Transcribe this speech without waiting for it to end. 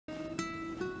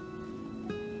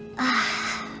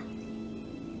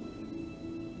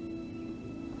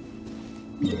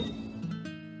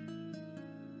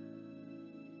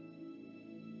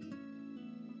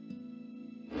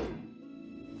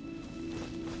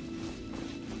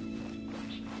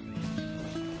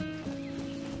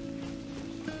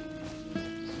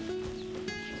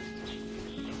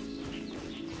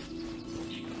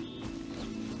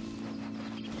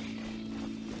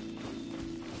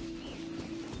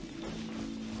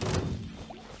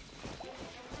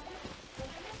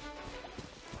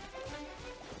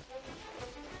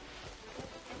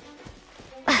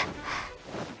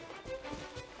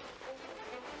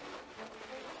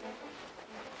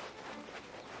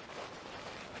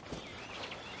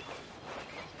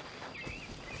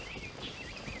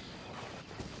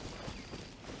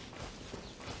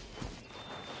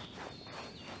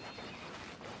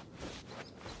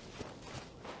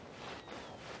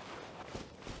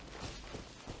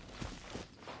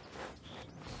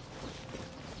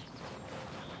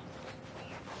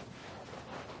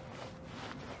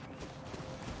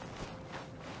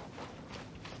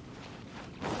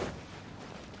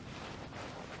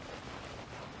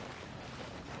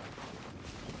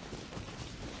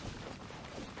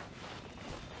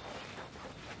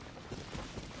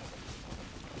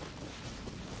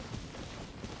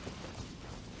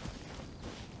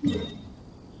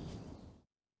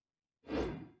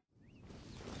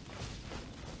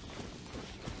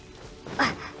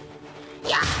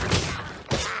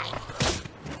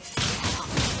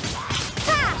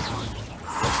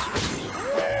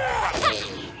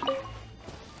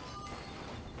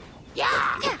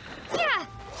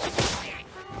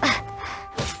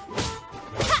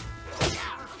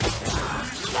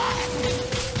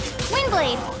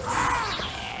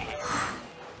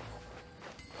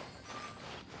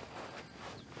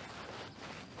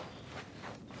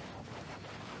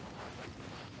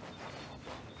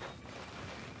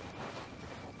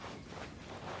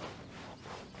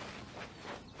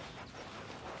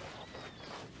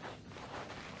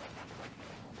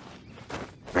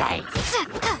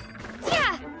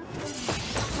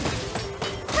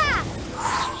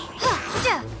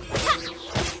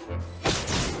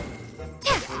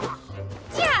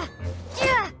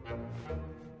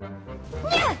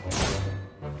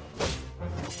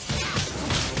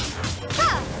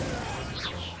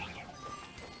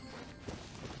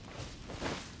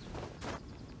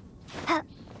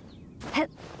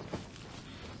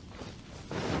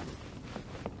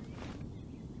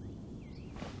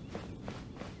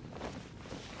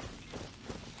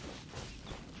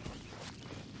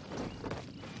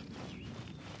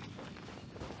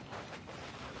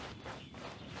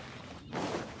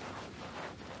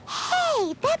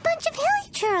That bunch of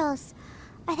hilly churls.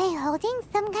 Are they holding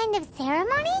some kind of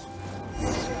ceremony?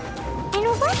 And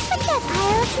what's with that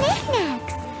pile of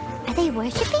knickknacks? Are they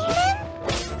worshipping them?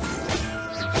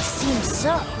 Seems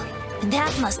so.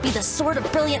 That must be the Sword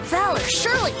of Brilliant Valor,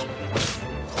 surely!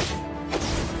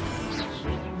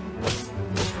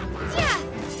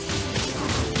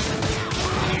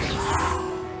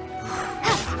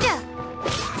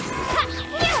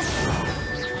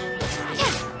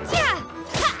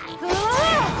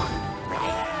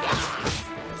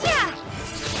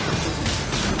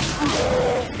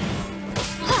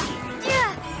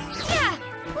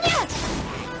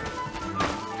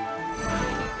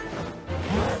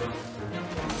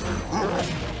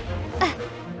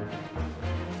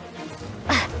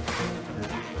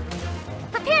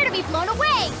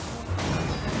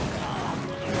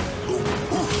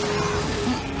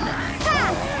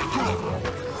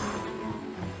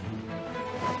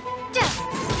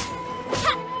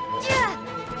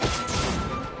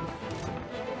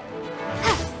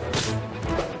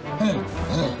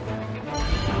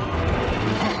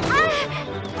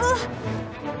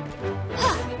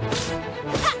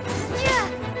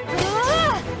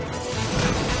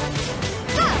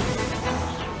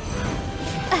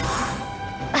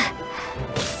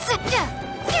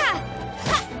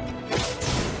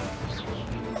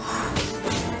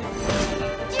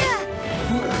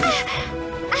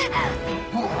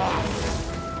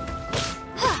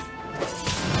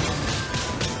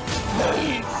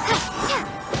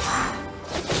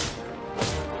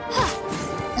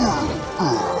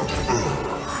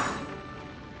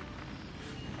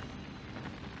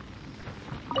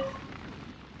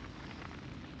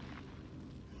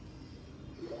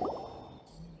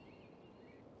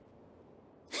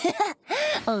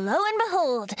 Lo and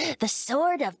behold, the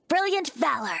Sword of Brilliant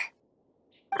Valor.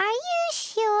 Are you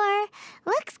sure?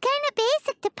 Looks kind of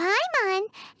basic to Paimon,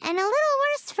 and a little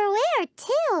worse for wear,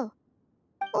 too.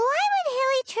 Why would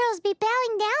hilly churls be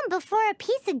bowing down before a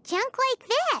piece of junk like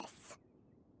this?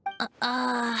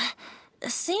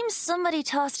 Seems somebody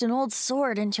tossed an old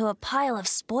sword into a pile of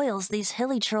spoils these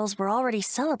hilly trolls were already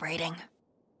celebrating.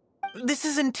 This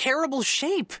is in terrible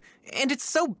shape, and it's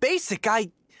so basic,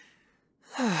 I'm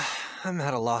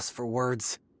at a loss for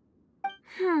words.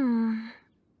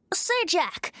 Say,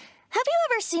 Jack, have you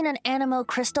ever seen an Anemo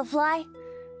crystal fly?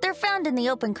 They're found in the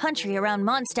open country around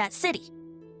Mondstadt City.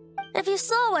 If you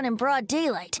saw one in broad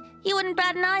daylight, you wouldn't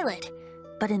bat an eyelid.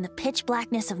 But in the pitch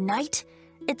blackness of night,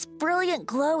 its brilliant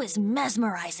glow is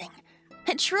mesmerizing.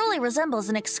 It truly resembles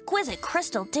an exquisite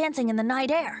crystal dancing in the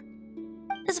night air.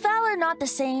 Is valor not the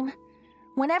same?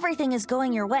 When everything is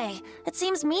going your way, it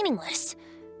seems meaningless,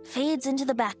 fades into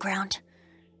the background.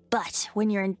 But when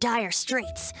you're in dire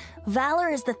straits, valor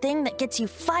is the thing that gets you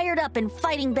fired up and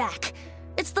fighting back.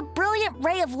 It's the brilliant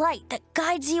ray of light that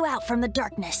guides you out from the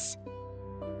darkness.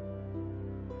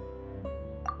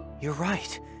 You're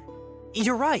right.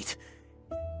 You're right.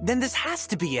 Then this has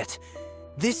to be it.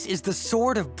 This is the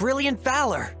Sword of Brilliant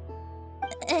Valor.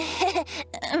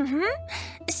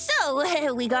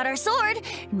 So, we got our sword.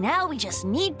 Now we just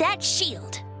need that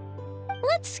shield.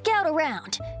 Let's scout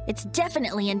around. It's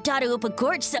definitely in Dadaupa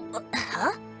Gorge, so...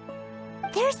 Huh?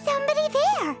 There's somebody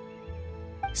there.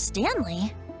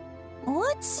 Stanley?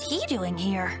 What's he doing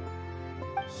here?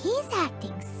 He's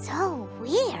acting so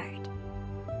weird.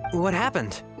 What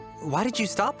happened? Why did you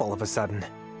stop all of a sudden?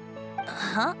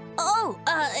 Huh? Oh,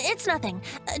 it's nothing.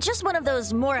 Just one of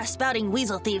those Mora-spouting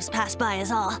weasel thieves passed by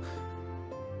is all.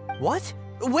 What?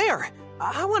 Where?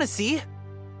 I want to see.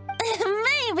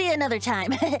 Maybe another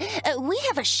time. We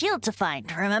have a shield to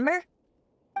find, remember?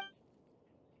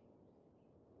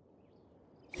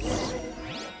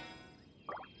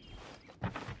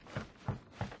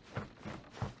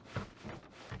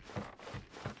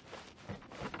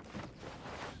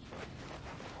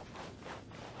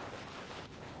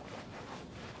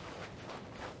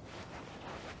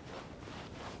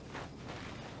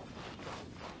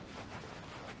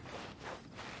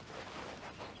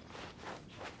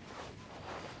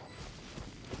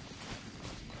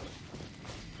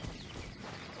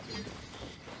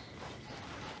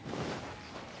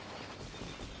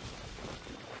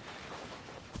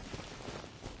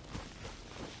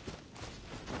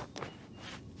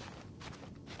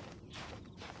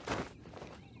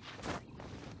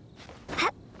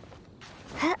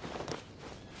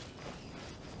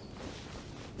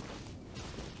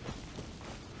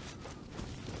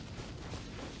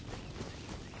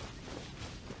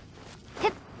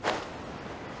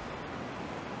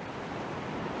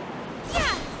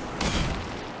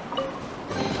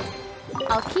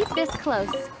 I'll keep this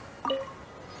close.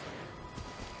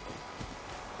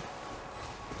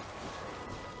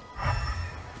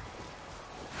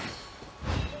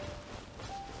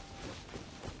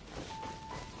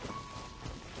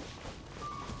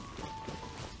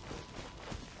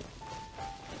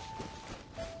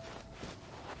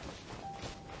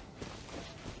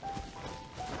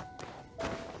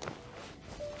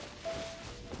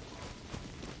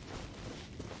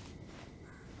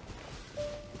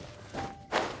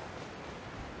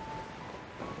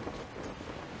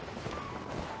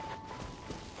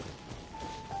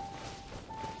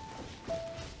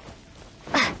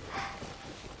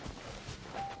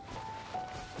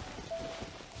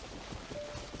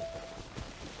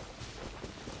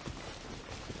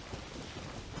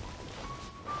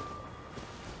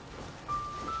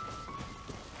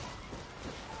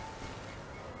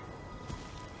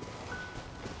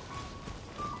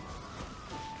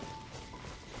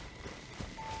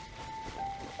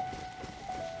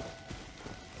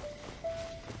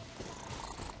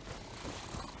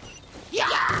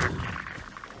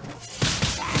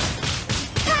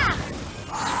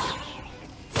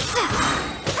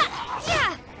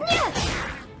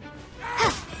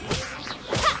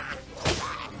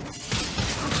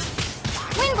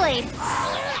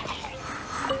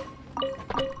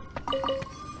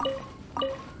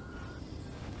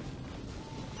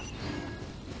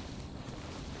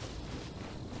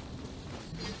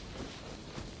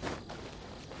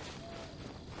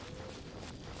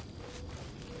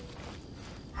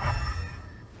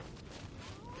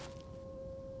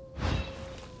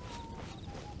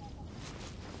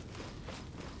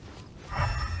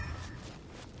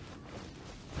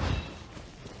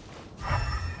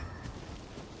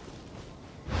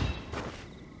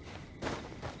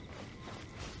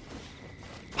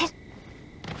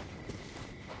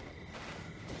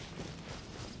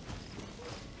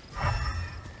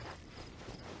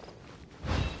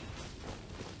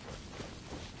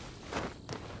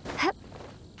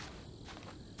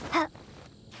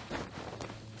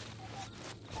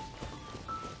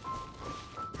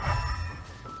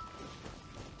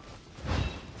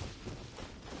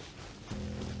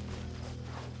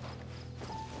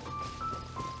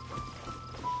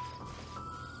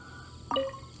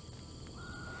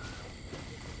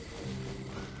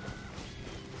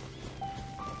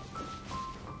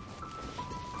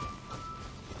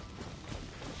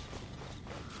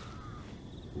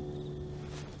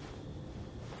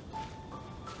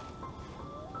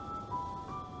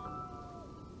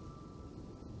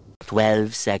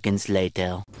 12 seconds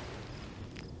later.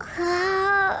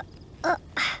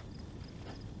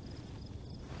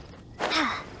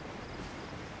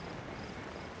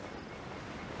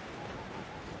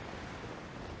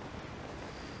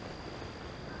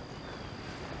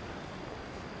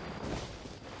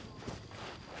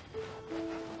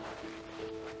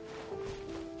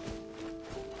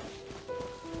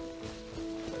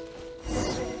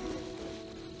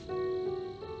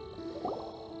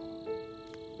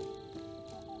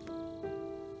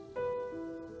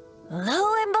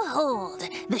 Lo and behold,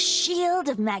 the shield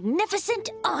of magnificent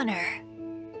honor.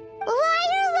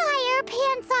 Liar, liar,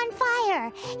 pants on fire.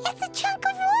 It's a chunk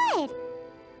of wood.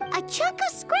 A chunk of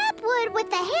scrap wood with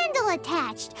the handle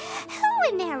attached. Who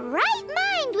in their right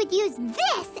mind would use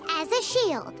this as a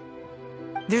shield?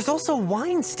 There's also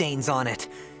wine stains on it.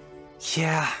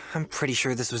 Yeah, I'm pretty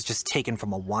sure this was just taken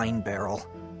from a wine barrel.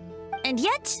 And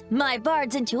yet, my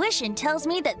bard's intuition tells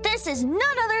me that this is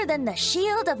none other than the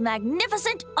shield of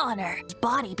magnificent honor. His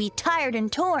body be tired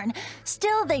and torn,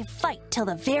 still they fight till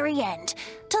the very end,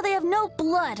 till they have no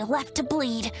blood left to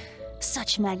bleed.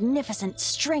 Such magnificent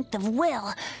strength of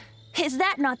will. Is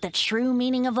that not the true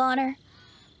meaning of honor?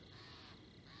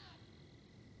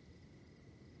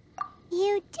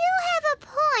 You do have a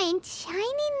point. Shiny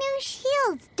new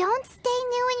shields don't stay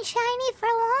new and shiny for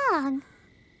long.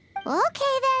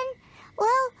 Okay then.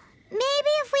 Well,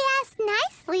 maybe if we ask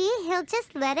nicely, he'll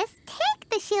just let us take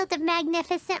the Shield of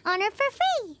Magnificent Honor for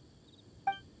free.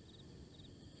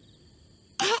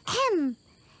 Ahem.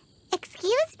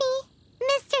 Excuse me,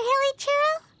 Mr. Hilly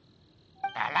Churro?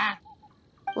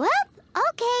 Well,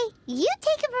 okay. You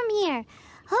take it from here.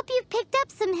 Hope you've picked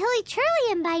up some Hilly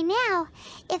Churlium by now.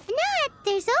 If not,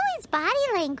 there's always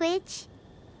body language.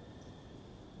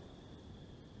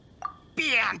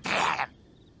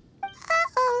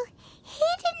 Uh-oh. He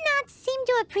did not seem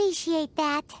to appreciate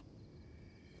that.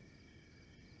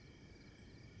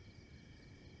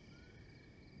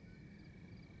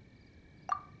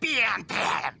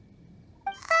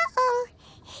 Uh-oh.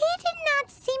 He did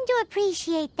not seem to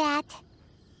appreciate that.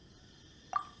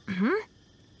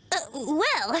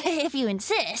 Well, if you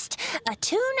insist, a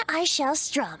tune I shall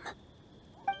strum.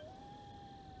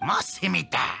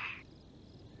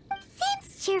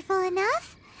 Seems cheerful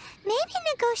enough. Maybe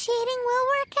negotiating will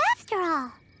work after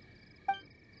all.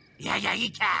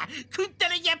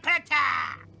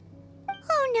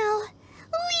 Oh no,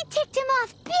 we ticked him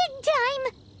off big time.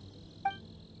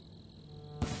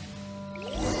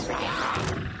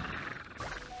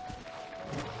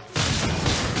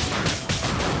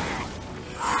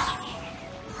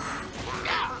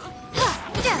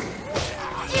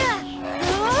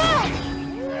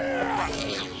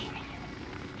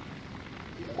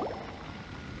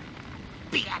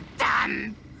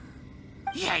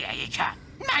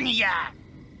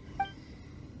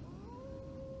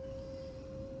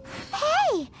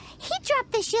 Hey! He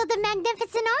dropped the Shield of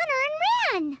Magnificent Honor and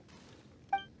ran!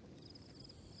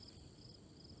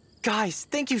 Guys,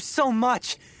 thank you so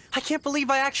much! I can't believe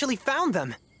I actually found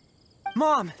them!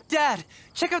 Mom, Dad,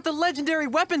 check out the legendary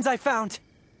weapons I found!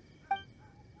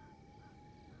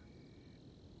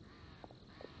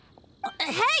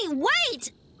 Hey,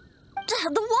 wait!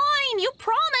 The wine, you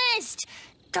promised!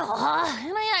 And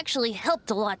I actually helped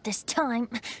a lot this time.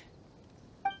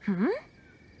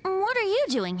 What are you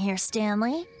doing here,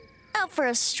 Stanley? Out for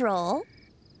a stroll?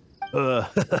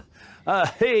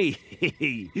 Hey,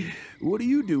 what are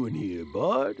you doing here,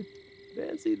 Bard?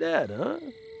 Fancy that, huh?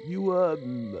 You,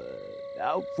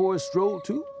 out for a stroll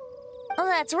too? Oh,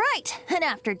 that's right. An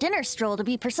after-dinner stroll, to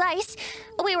be precise.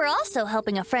 We were also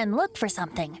helping a friend look for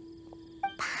something.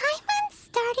 Paimon's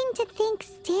starting to think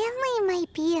Stanley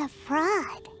might be a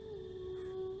fraud.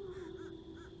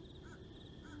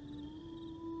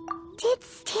 Did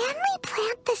Stanley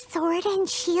plant the sword and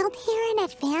shield here in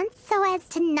advance so as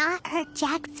to not hurt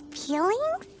Jack's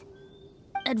feelings?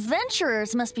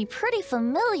 Adventurers must be pretty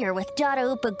familiar with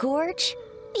Dadaupa Gorge.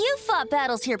 You fought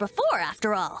battles here before,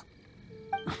 after all.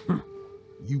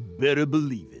 You better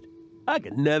believe it. I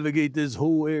can navigate this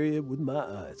whole area with my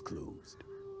eyes closed.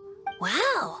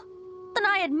 Wow. Then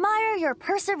I admire your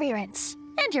perseverance.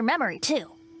 And your memory,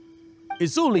 too.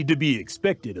 It's only to be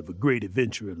expected of a great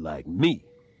adventurer like me.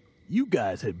 You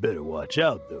guys had better watch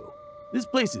out, though. This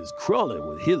place is crawling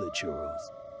with hilichurls.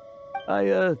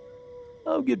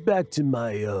 I'll get back to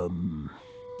my,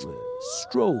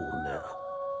 stroll now.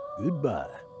 Goodbye.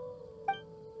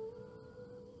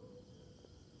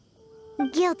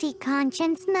 Guilty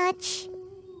conscience much?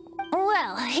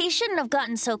 Well, he shouldn't have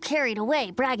gotten so carried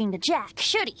away bragging to Jack,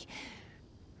 should he?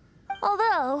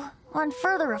 Although, on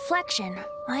further reflection,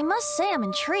 I must say I'm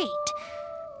intrigued.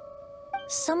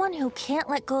 Someone who can't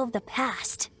let go of the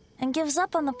past and gives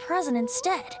up on the present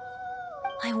instead.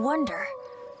 I wonder,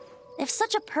 if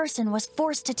such a person was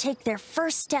forced to take their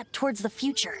first step towards the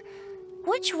future,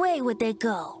 which way would they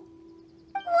go?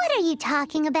 What are you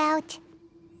talking about?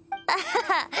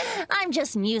 I'm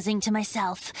just musing to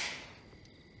myself.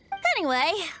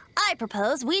 Anyway, I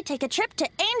propose we take a trip to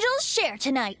Angel's Share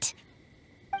tonight.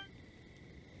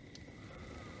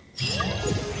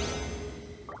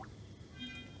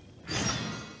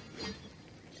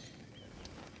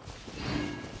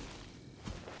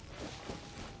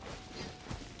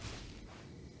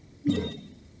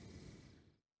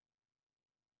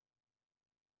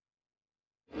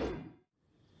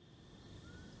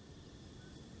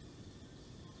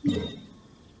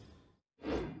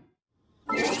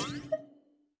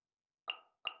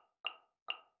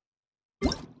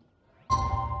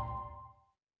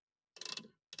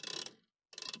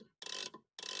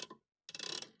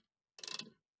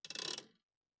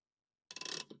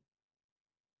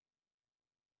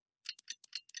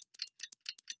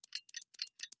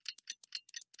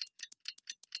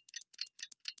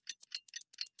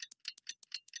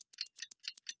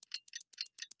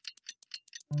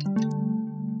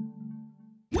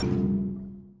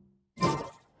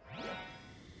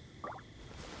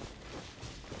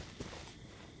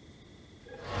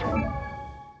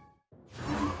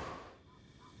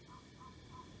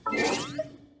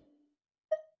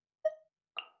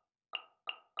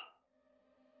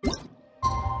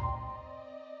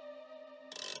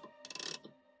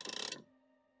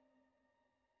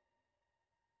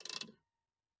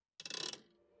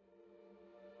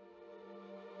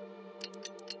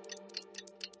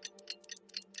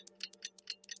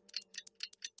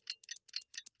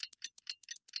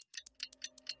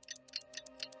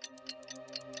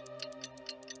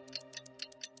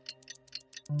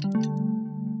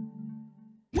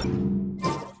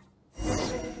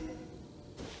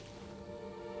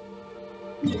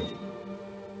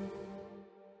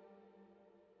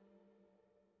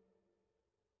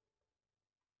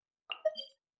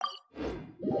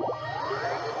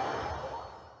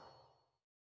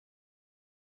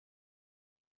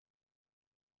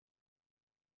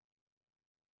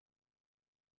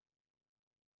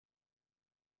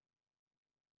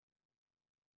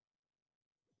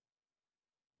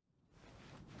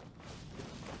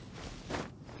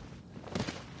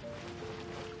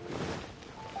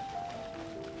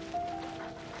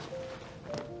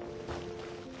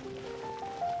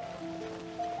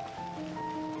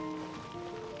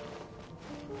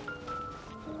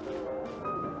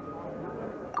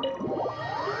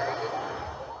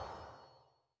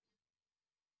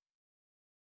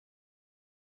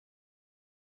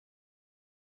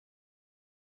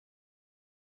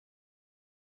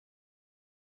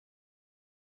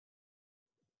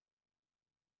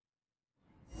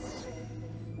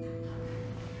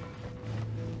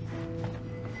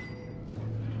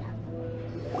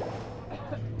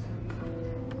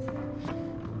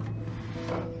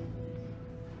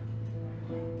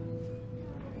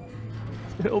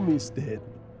 Tell me, Stan.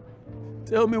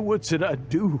 Tell me, what should I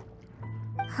do?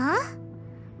 Huh?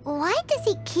 Why does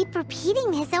he keep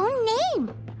repeating his own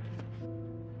name?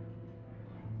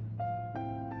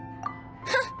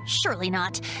 Surely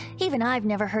not. Even I've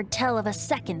never heard tell of a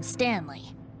second Stanley.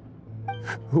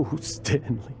 Oh,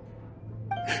 Stanley.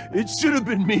 It should have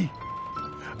been me.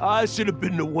 I should have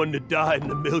been the one to die in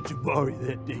the Melchivari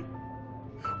that day.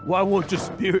 Why won't your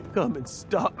spirit come and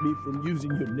stop me from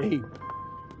using your name?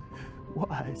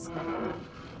 Why, Stan?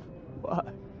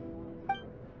 Why?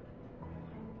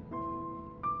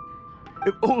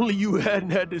 If only you hadn't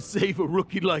had to save a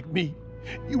rookie like me,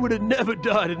 you would have never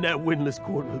died in that windless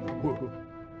corner of the world.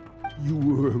 You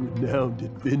were a renowned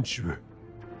adventurer,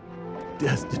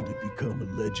 destined to become a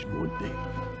legend one day.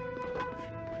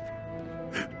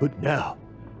 But now,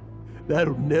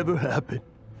 that'll never happen,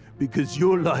 because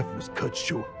your life was cut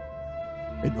short,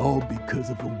 and all because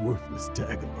of a worthless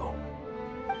tag-along.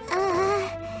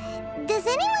 Does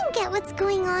anyone get what's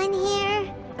going on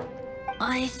here?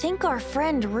 I think our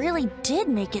friend really did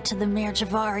make it to the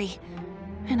Merjavari.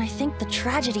 And I think the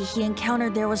tragedy he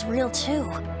encountered there was real too.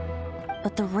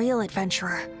 But the real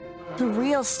adventurer, the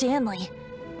real Stanley,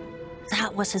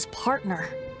 that was his partner,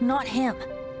 not him.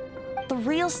 The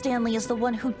real Stanley is the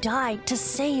one who died to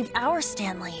save our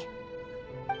Stanley.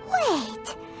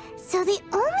 Wait, so the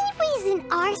only reason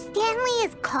our Stanley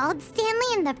is called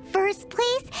Stanley in the first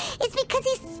place is because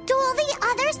he stole the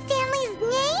other Stanley's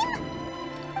name?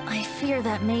 I fear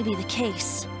that may be the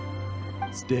case.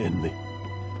 Stanley,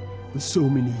 for so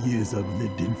many years I've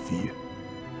lived in fear.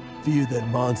 Fear that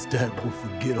Mondstadt will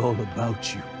forget all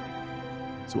about you.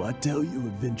 So I tell you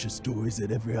adventure stories at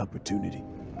every opportunity.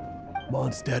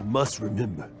 Mondstadt must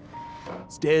remember.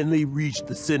 Stanley reached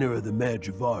the center of the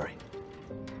Madrivari.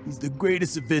 He's the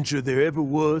greatest adventurer there ever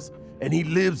was, and he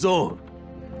lives on.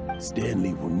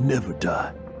 Stanley will never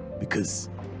die, because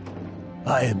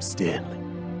I am Stanley.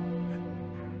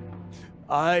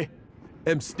 I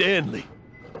am Stanley.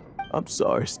 I'm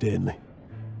sorry, Stanley.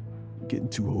 I'm getting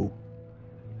too old.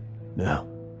 Now,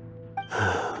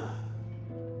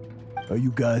 are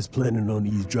you guys planning on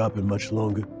eavesdropping much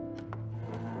longer?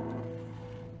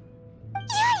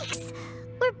 Yikes!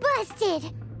 We're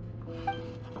busted!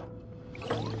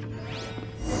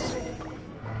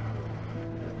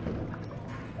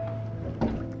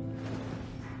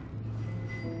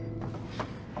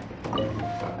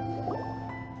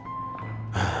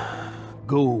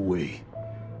 Go away.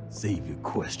 Save your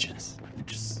questions.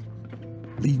 Just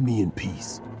leave me in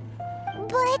peace.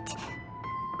 But...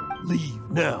 Leave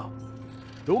now.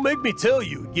 Don't make me tell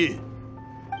you again.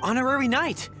 Honorary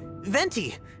Knight,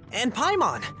 Venti, and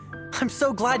Paimon. I'm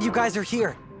so glad you guys are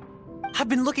here. I've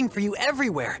been looking for you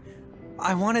everywhere.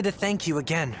 I wanted to thank you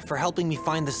again for helping me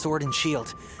find the sword and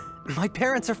shield. My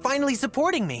parents are finally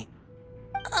supporting me.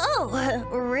 Oh,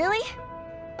 really?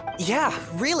 Yeah,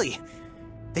 really.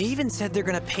 They even said they're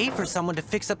gonna pay for someone to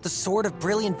fix up the Sword of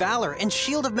Brilliant Valor and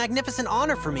Shield of Magnificent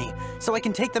Honor for me, so I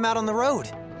can take them out on the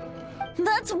road.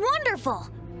 That's wonderful!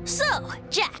 So,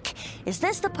 Jack, is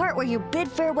this the part where you bid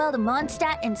farewell to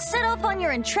Mondstadt and set off on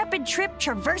your intrepid trip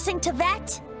traversing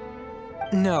Tevat?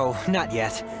 No, not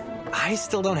yet. I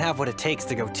still don't have what it takes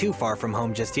to go too far from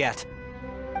home just yet.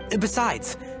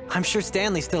 Besides, I'm sure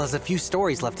Stanley still has a few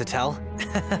stories left to tell.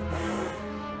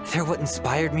 They're what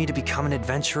inspired me to become an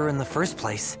adventurer in the first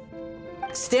place.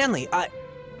 Stanley,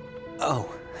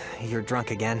 Oh, you're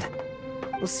drunk again.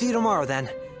 We'll see you tomorrow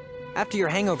then. After your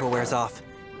hangover wears off.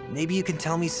 Maybe you can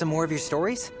tell me some more of your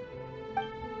stories?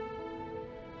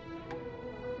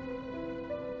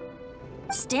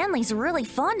 Stanley's really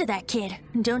fond of that kid,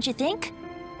 don't you think?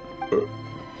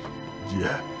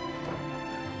 Jack.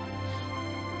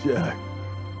 Jack.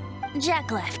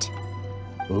 Jack left.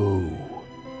 Oh,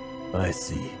 I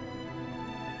see.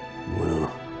 Well,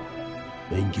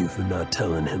 thank you for not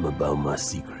telling him about my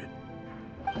secret.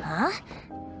 Huh?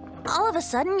 All of a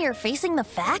sudden you're facing the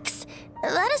facts?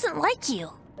 That isn't like you.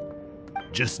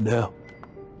 Just now,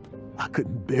 I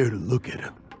couldn't bear to look at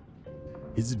him.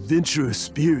 His adventurous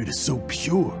spirit is so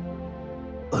pure,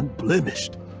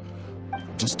 unblemished.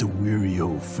 Just a weary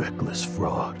old feckless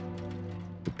fraud.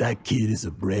 But that kid is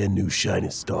a brand new shining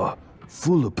star,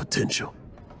 full of potential.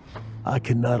 I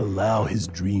cannot allow his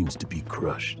dreams to be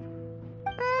crushed.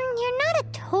 You're not a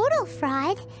total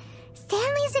fraud.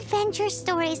 Stanley's adventure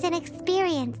stories and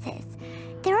experiences.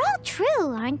 They're all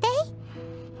true, aren't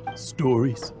they?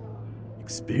 Stories?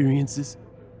 Experiences?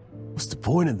 What's the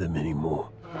point of them anymore?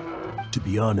 To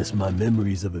be honest, my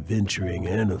memories of adventuring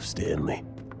and of Stanley,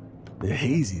 they're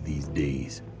hazy these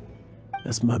days.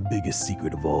 That's my biggest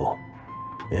secret of all,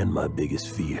 and my biggest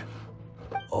fear.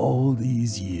 All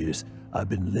these years, I've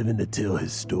been living to tell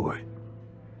his story.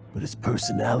 But his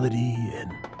personality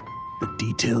and the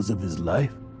details of his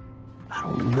life, I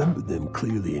don't remember them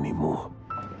clearly anymore.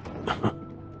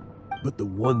 But the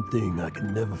one thing I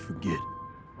can never forget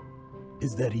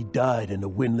is that he died in a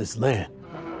windless land,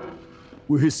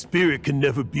 where his spirit can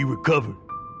never be recovered.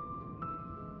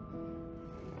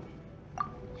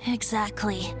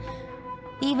 Exactly.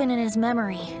 Even in his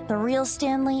memory, the real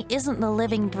Stanley isn't the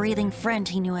living, breathing friend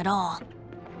he knew at all.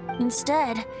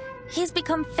 Instead, he's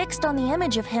become fixed on the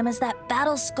image of him as that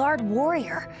battle-scarred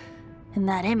warrior, and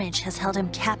that image has held him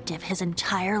captive his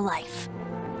entire life.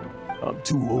 I'm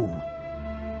too old.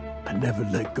 I never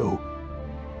let go.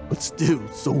 But still,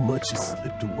 so much has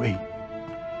slipped away.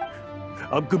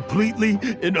 I'm completely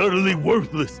and utterly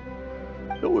worthless.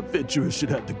 No adventurer should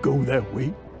have to go that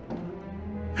way.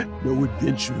 No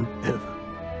adventurer ever.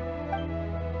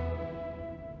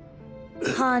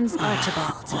 Hans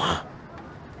Archibald.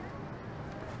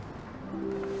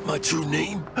 My true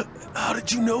name? How did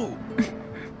you know?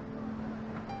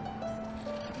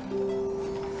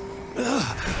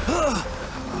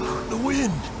 The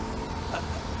wind!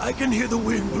 I can hear the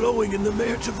wind blowing in the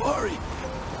Mare Javari.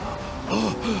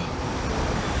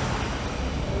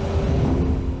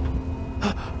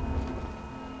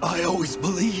 I always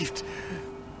believed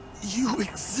you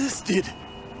existed.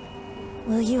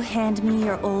 Will you hand me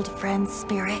your old friend's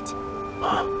spirit?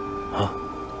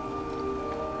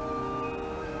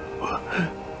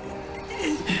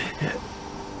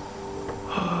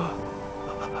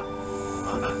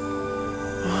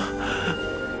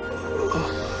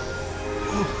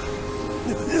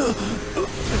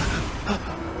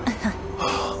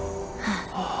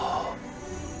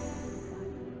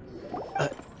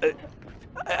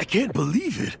 can't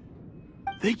believe it.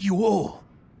 Thank you all.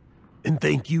 And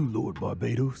thank you, Lord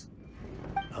Barbados.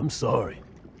 I'm sorry.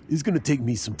 It's gonna take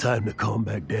me some time to calm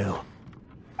back down.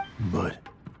 But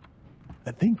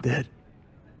I think that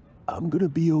I'm gonna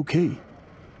be okay.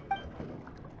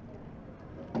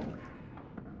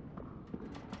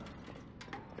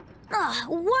 Ah,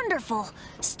 wonderful!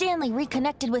 Stanley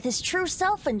reconnected with his true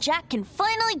self and Jack can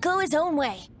finally go his own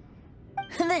way.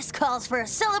 This calls for a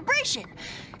celebration.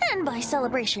 And by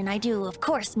celebration, I do, of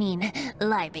course, mean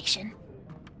libation.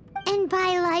 And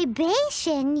by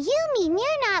libation, you mean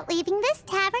you're not leaving this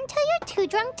tavern till you're too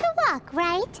drunk to walk,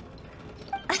 right?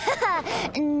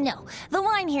 No, the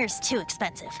wine here's too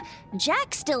expensive.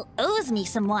 Jack still owes me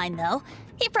some wine, though.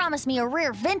 He promised me a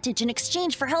rare vintage in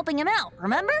exchange for helping him out,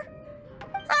 remember?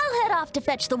 I'll head off to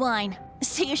fetch the wine.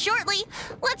 See you shortly.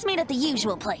 Let's meet at the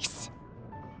usual place.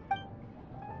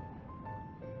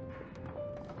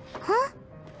 Huh?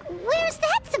 Where's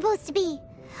that supposed to be?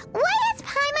 Why has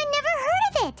Paimon never heard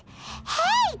of it?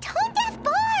 Hey, Tone Deaf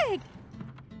Bard!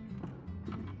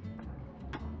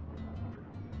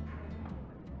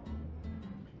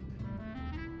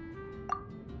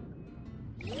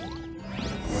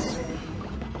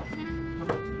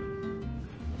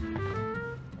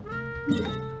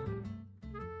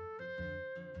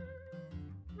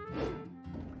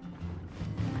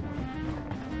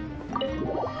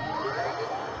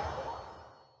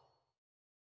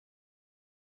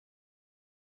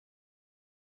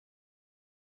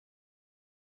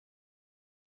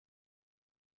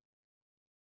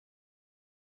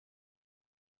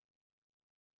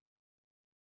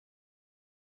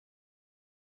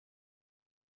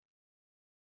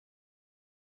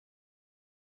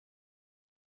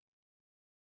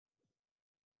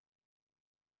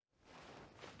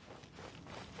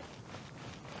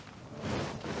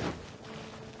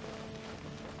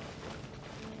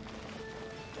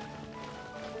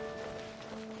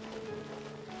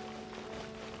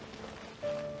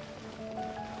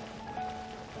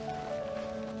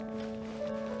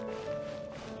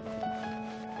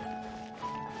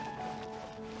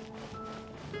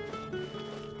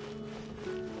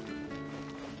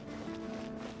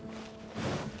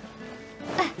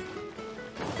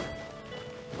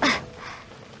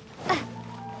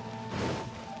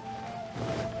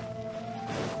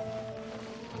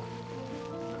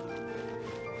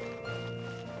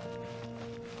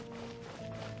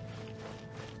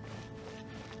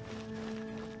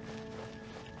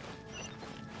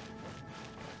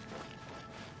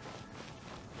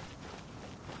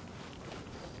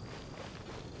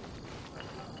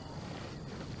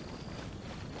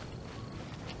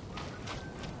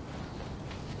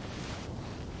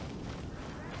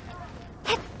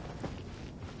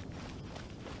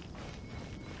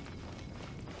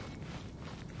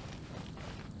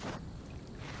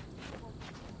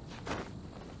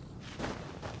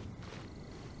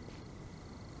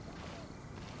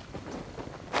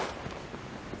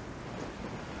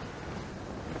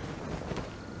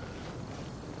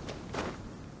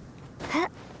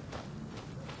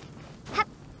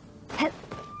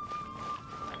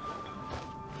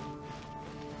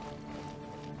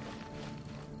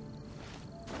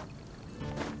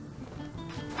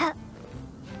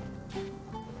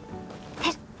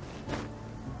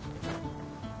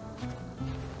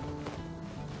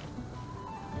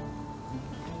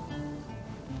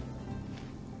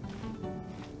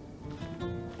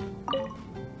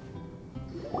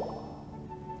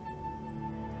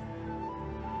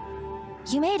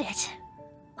 You made it.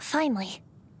 Finally.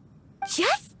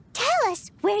 Just tell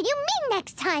us where you meet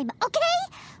next time, okay?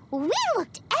 We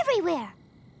looked everywhere.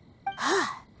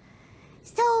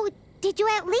 So, did you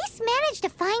at least manage to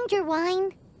find your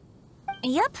wine?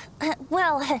 Yep.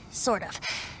 Well, sort of.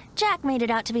 Jack made it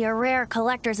out to be a rare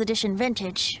collector's edition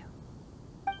vintage.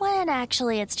 When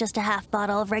actually it's just a half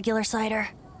bottle of regular cider.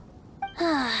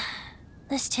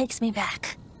 This takes me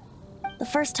back. The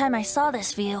first time I saw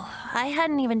this view, I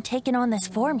hadn't even taken on this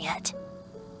form yet.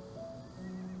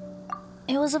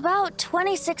 It was about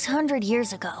 2,600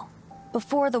 years ago,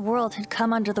 before the world had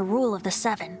come under the rule of the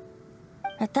Seven.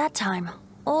 At that time,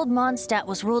 old Mondstadt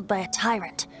was ruled by a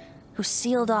tyrant, who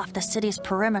sealed off the city's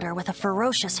perimeter with a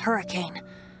ferocious hurricane.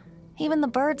 Even the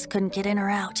birds couldn't get in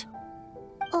or out.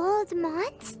 Old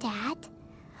Mondstadt?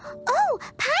 Oh,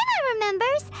 Paimon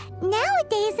remembers!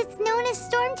 Nowadays it's known as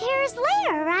Storm Terror's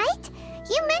lair, right?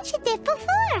 You mentioned it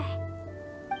before.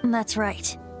 That's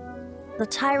right. The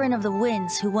Tyrant of the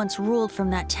Winds who once ruled from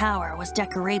that tower was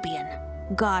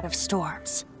Decarabian, god of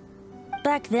storms.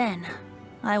 Back then,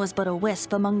 I was but a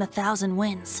wisp among the 1,000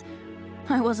 winds.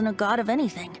 I wasn't a god of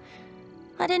anything.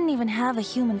 I didn't even have a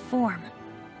human form.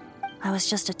 I was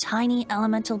just a tiny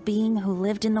elemental being who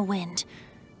lived in the wind,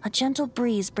 a gentle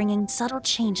breeze bringing subtle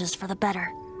changes for the better,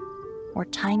 or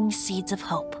tiny seeds of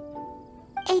hope.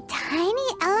 A tiny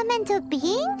elemental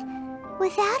being?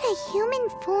 Without a human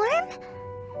form?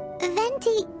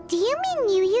 Venti, do you mean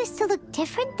you used to look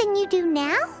different than you do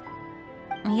now?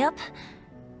 Yep.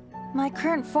 My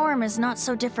current form is not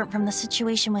so different from the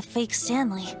situation with fake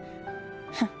Stanley.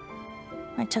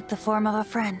 I took the form of a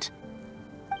friend.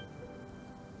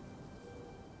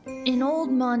 In old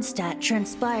Mondstadt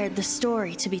transpired the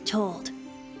story to be told.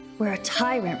 Where a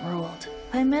tyrant ruled,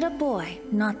 I met a boy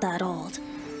not that old.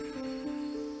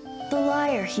 The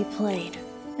lyre he played,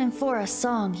 and for a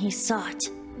song he sought.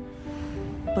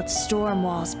 But storm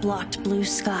walls blocked blue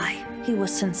sky, he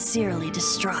was sincerely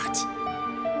distraught.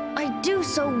 I do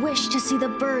so wish to see the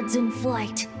birds in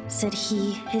flight, said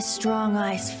he, his strong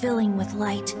eyes filling with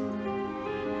light.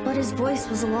 But his voice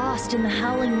was lost in the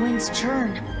howling wind's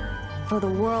churn, for the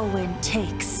whirlwind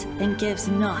takes and gives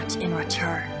not in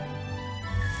return.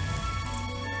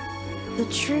 The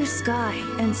true sky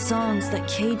and songs that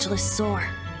cageless soar,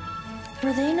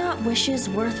 were they not wishes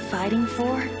worth fighting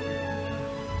for?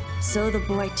 So the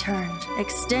boy turned,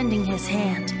 extending his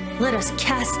hand. Let us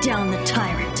cast down the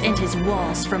tyrant and his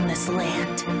walls from this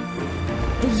land.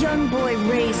 The young boy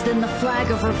raised then the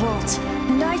flag of revolt,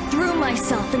 and I threw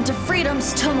myself into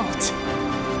freedom's tumult.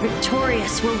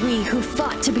 Victorious were we who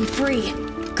fought to be free.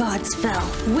 Gods fell,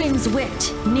 winds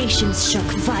whipped, nations shook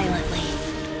violently.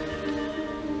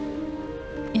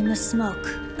 In the smoke,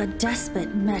 a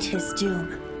despot met his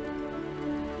doom,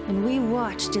 and we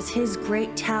watched as his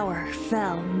great tower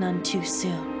fell none too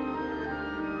soon.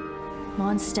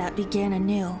 Mondstadt began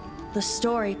anew, the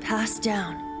story passed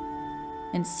down,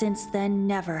 and since then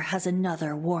never has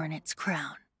another worn its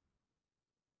crown.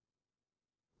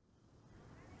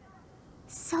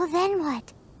 So then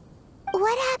what?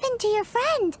 What happened to your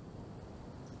friend?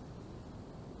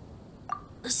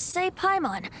 Say,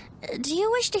 Paimon, do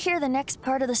you wish to hear the next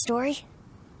part of the story?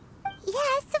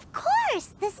 Yes, of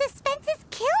course! The suspense is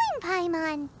killing,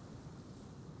 Paimon!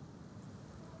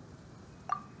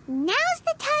 Now's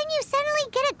the time you suddenly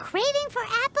get a craving for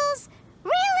apples?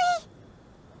 Really?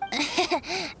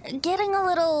 Getting a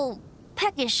little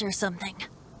peckish or something.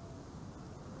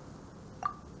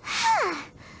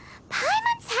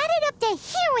 Paimon's had it up to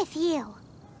here with you!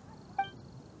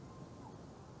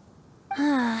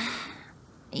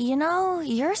 You know,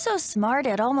 you're so smart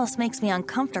it almost makes me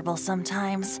uncomfortable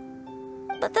sometimes.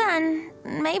 But then,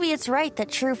 maybe it's right that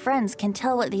true friends can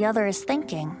tell what the other is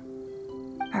thinking.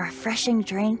 A refreshing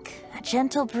drink, a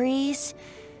gentle breeze.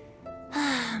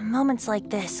 Moments like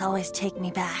this always take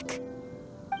me back.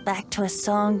 Back to a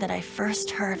song that I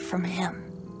first heard from him.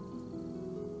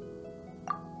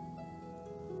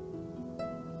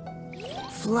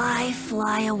 Fly,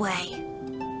 fly away.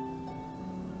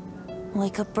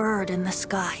 Like a bird in the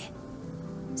sky.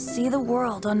 See the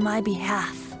world on my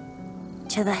behalf.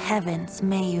 To the heavens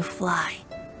may you fly.